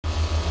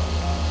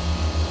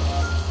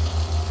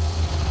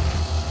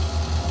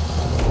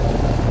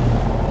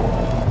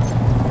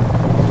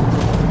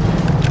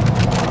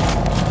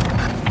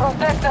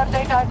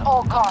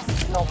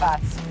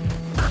paths.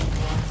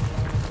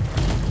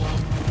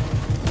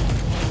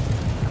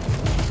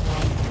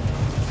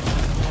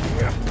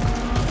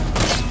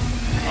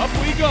 Up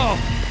we go!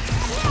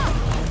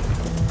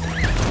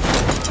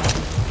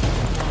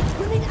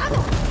 We need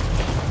ammo!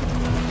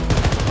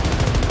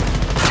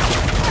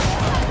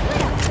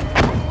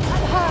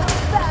 I'm hurt,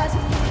 bad.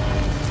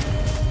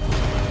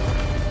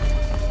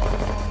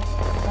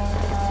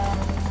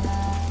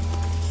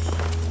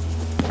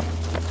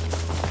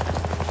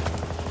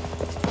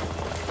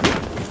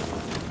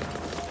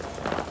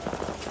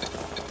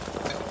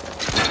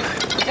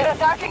 They're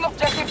attacking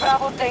objective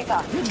Bravo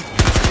data.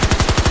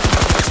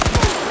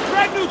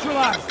 Threat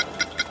neutralized!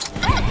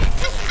 Hey,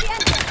 this is the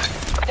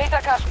entrance! Data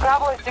cache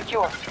Bravo is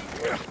secure.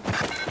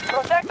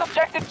 Protect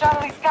objective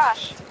Charlie's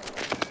cache.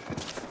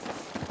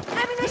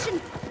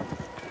 Ammunition!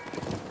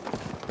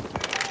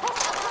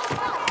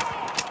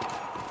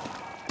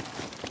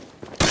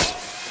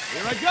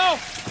 Here I go!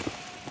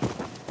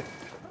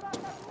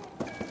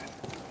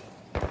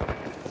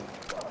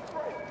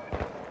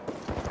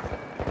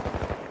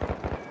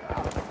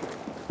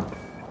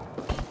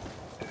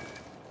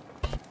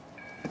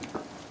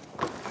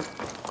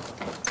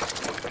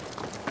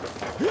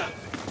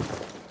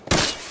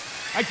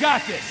 I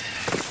got this!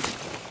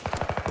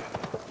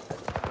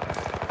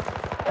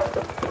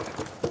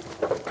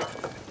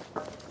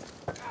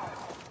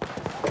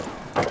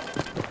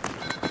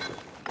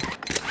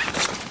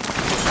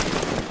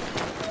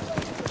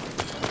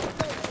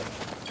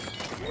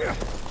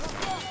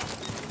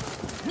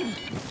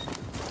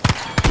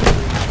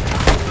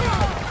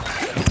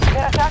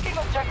 They're attacking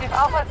objective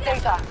Alpha's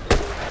data.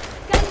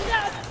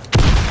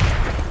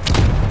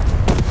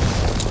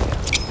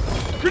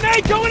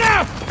 Grenade going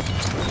out!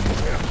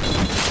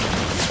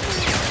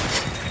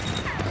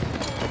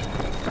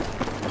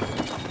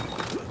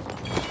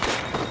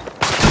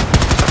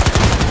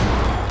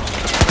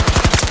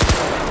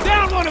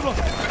 Down one of them!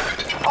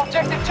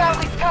 Objective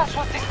Charlie's cache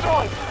was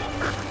destroyed.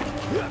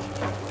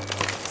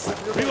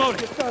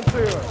 Reloading.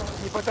 Дистанцию!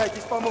 Не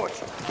пытайтесь помочь!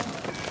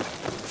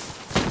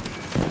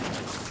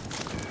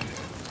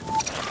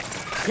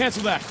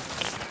 Cancel that.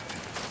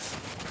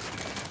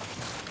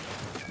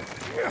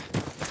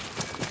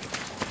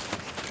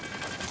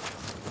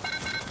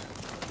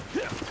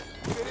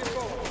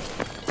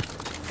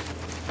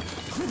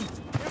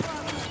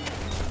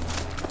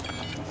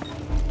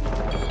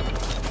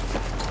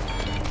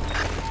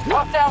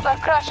 Hostiles are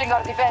crashing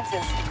our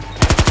defenses.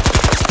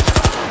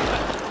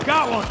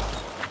 Got one.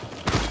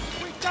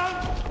 We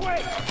don't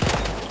wait!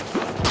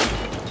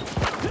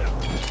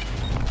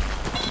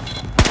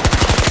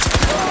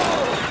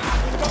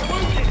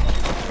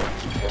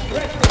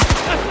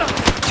 That's not...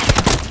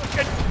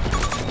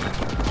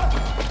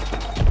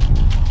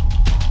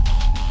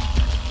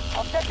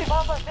 Objective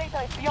Alpha's data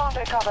is beyond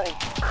recovery.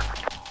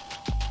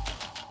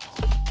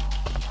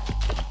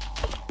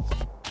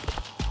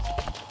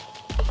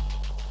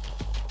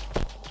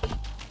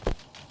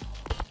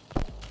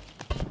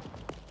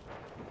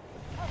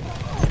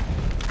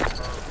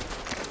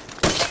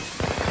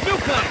 New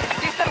plan.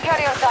 System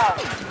carrier down.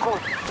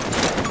 Good.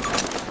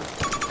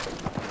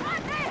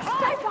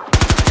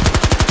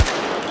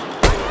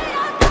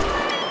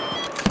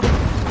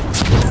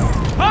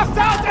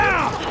 Hostile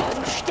down!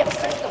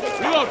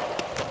 Reload.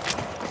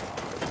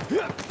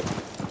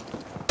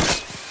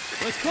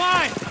 Let's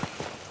climb.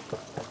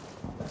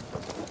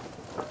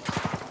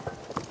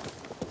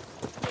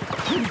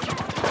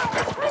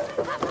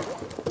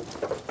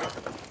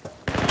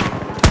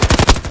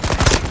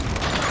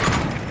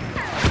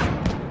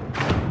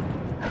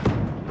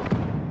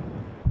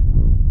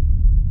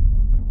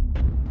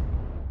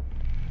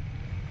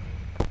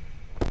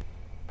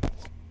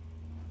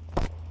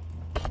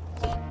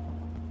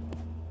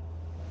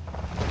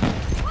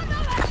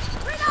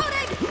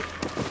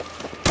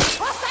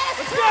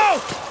 Let's go!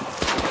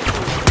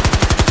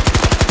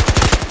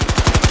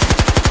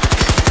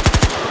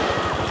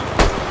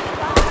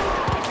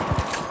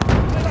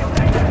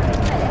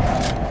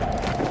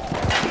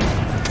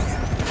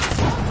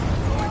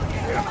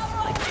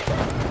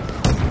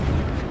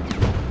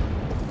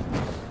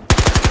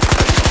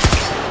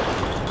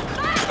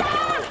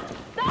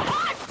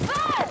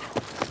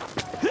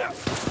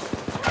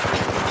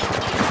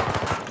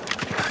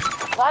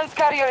 Lance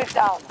carrier is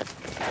down.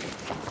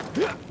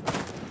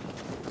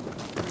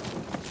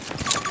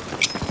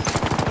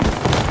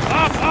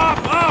 Up, up,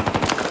 up!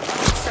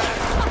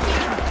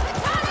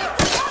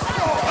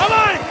 Come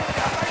on!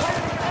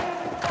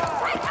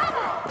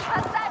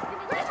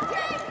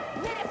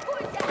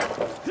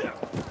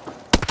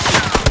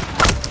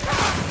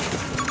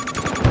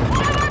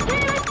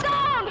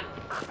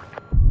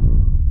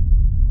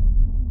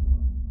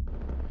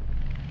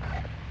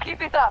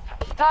 Keep it up.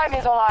 Time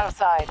is on our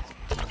side.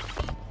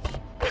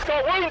 We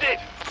got wounded!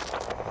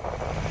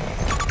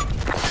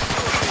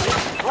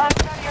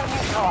 Lance carrier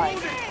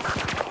neutralized.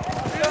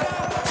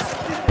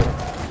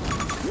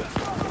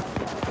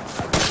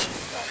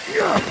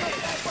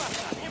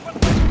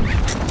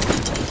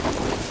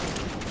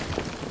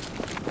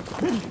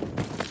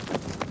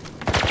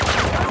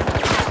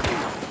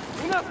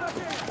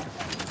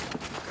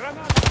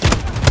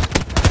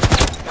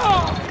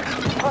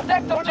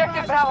 Protect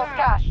objective Bravo's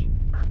cache.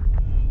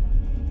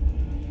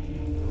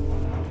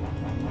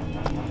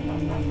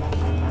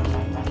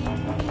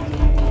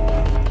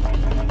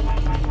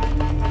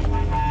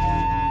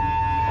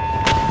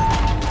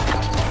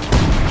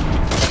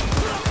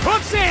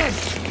 Hooks in!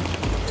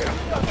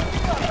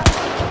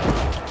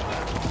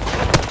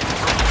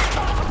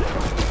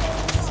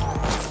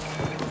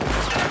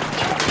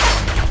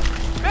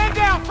 Man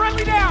down!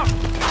 Friendly down!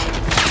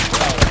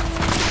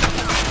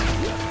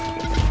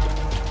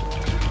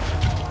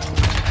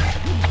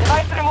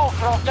 Device removed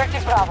from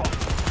objective Bravo.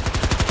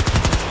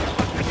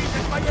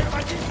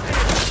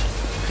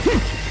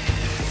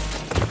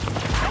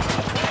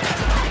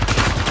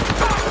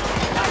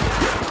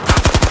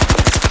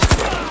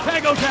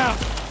 Tango down!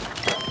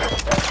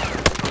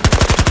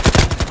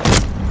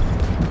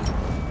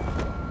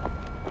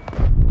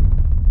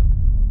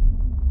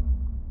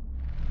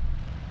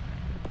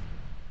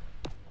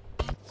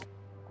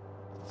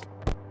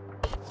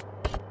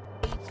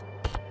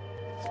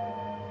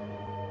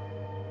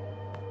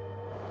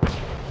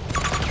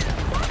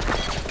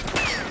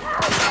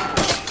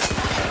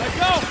 Let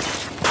go!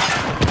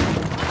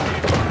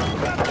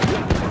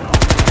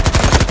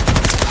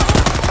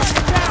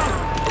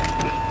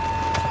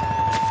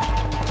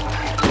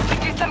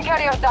 System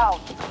carrier down.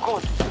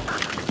 Good.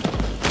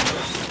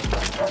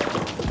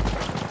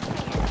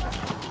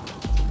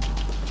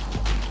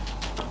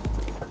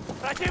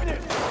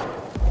 Противник!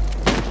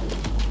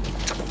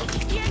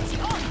 TNT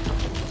on!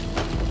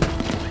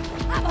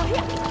 Ammo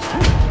here!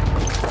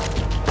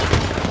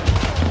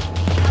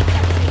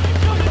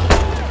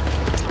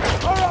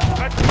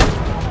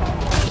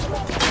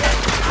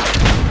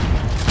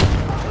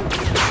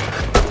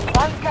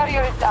 One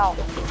carrier is down.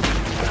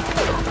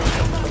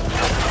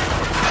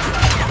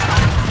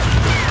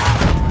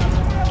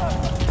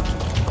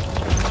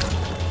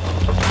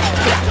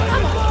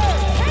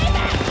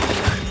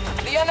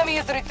 The enemy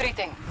is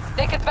retreating.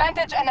 Take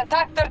advantage and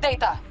attack their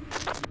data.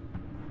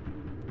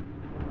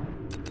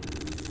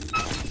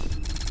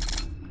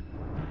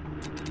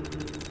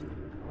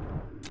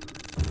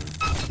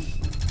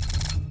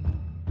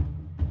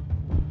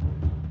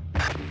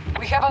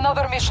 We have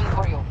another mission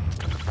for you.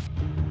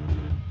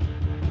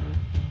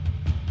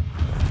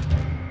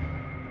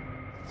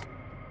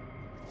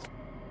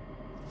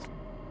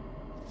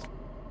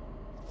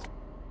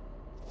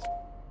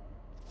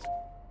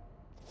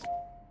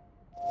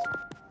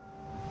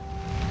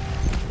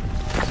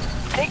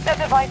 Take the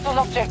device to an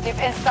objective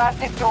and start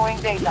destroying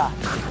data.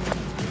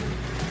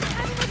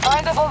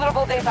 Find a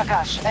vulnerable data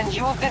cache and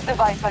use this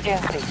device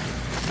against it.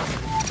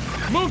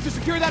 Move to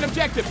secure that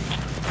objective!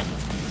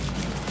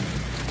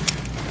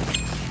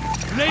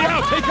 Grenade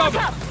out! Take cover!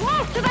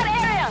 Move to that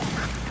area!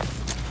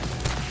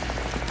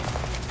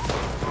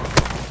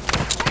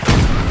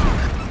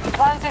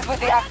 Plant is with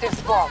the active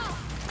squad.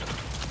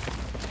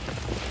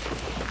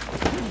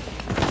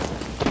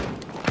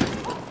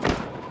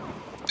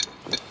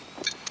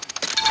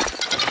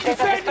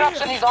 Data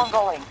destruction is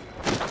ongoing.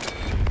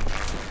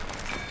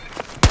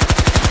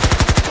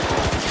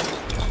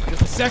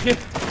 Just a second.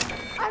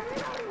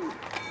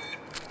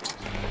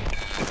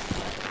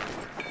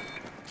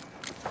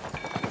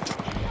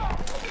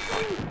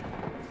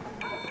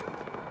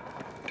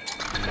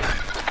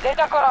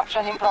 Data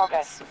corruption in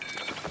progress.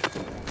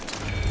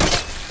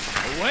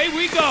 Away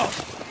we go!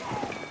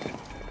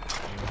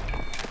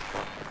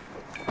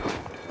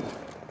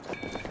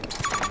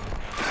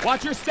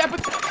 Watch your step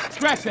and...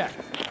 Scratch that!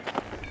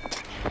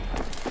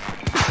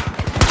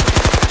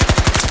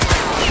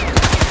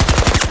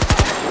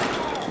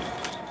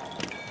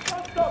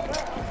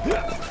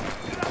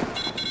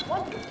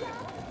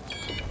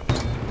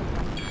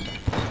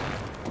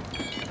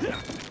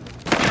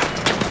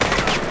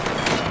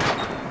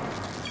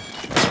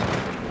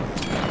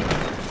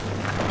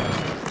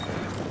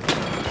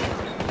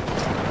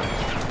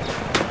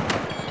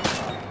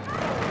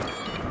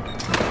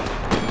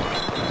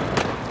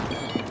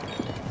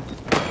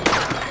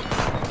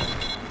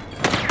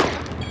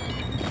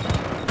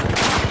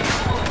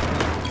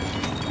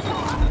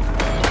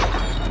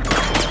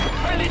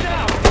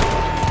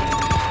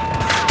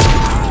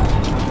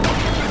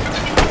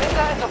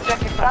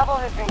 Bravo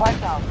has been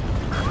wiped out.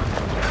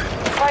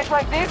 Fight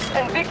like this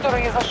and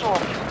victory is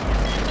assured.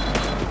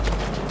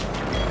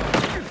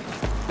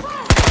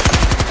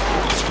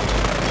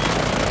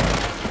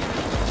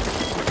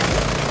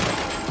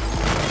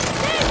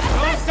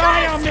 Don't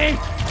die on me!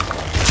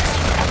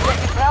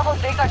 Objective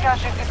Bravo's data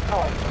cache is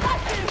destroyed.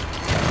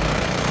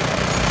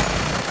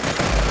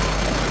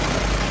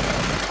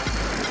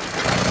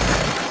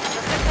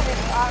 The system is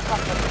in our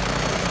custody.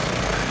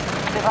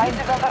 Device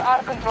is under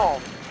our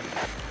control.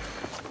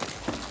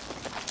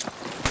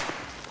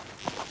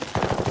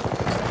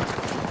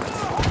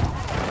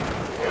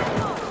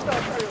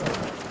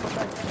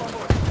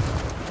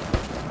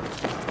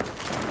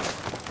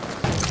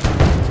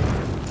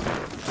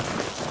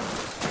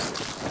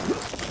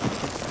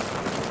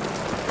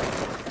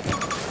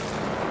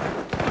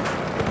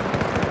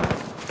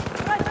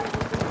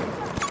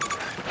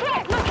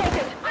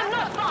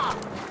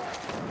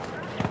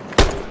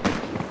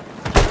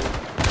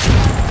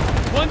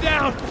 One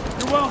down.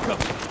 You're welcome.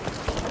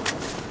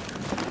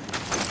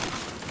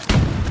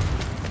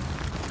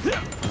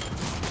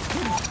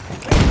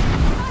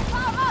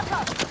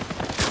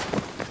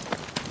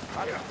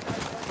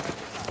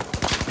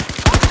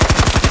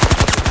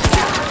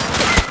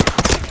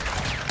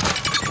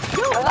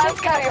 The light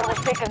carrier was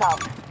taken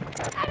out.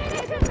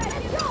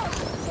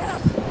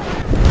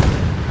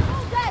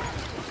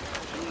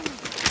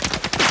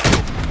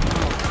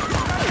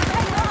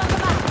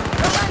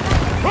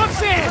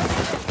 Brooks in!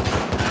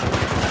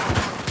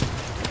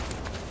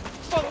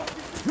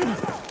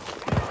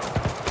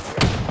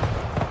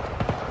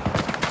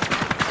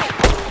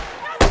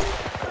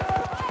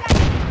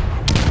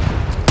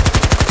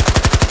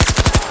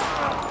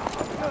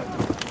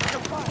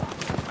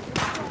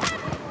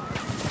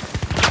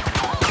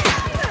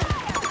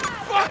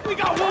 Fuck, we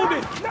got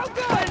wounded! No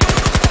good!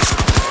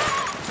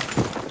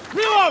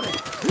 Reloading!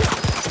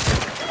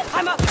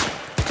 I'm up.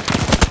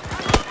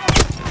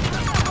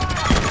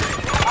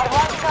 Our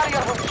light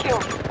carrier was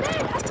killed.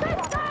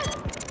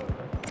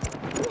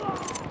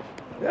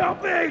 Help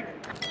me!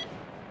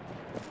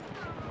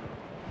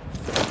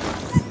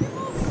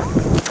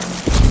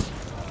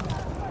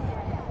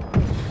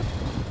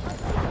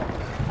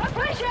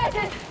 Appreciate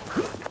it!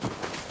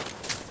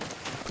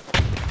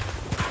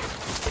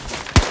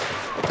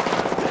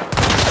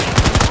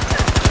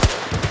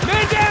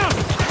 Man down!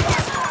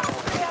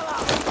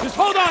 Just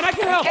hold on, I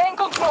can help! Gain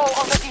control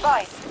of the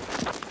device.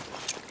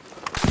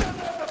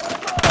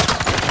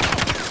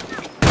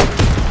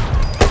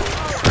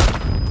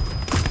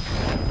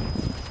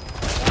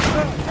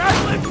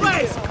 Castle in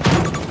place!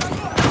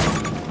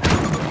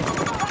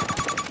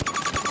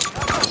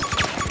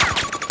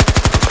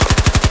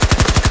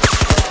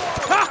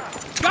 Ha!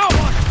 Got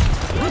one!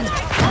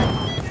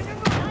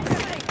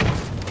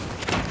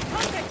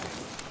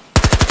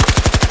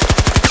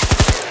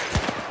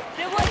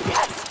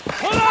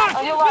 Hold on!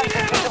 On your life, Need we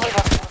ammo!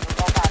 deliver.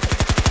 No matter.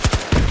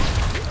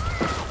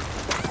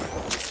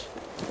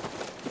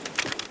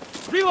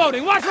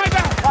 Reloading, watch my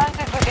back!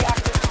 Planted with the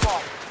active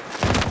squad.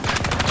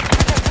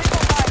 With a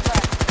critical fire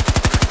threat.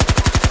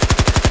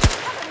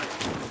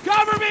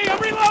 Cover me, I'm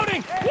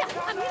reloading! Yeah,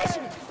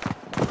 ammunition!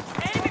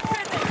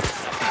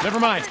 Never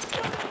mind.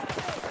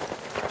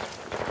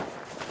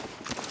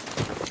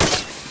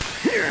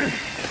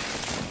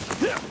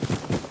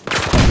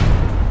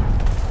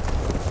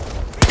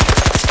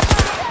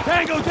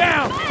 Tango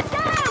down!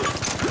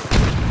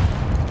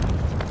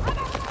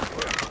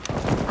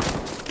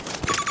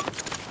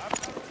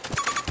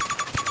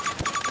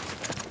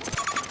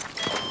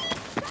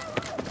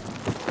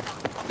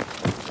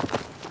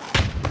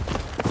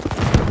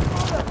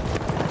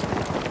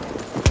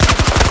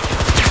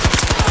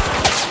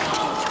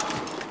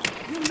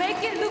 You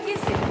make it look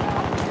easy.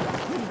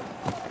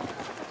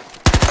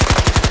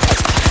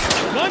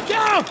 One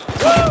down!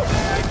 Woo!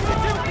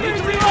 Need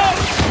to reload!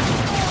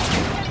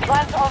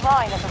 Plant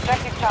online at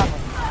objective Charlie.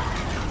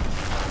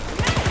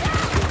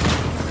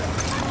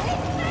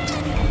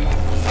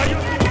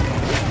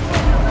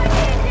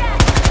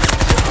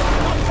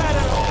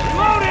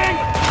 Reloading!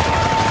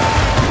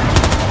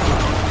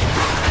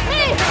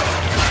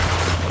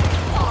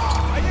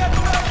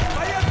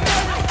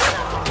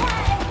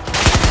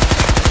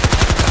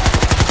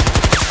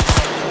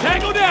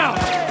 Tango down!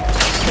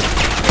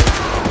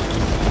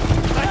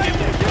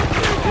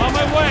 I'm on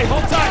my way,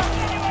 hold tight!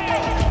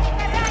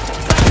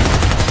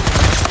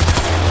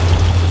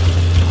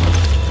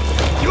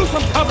 Use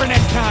some cover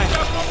next time!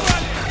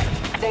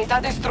 Data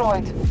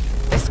destroyed.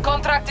 This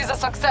contract is a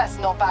success,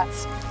 no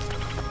bats.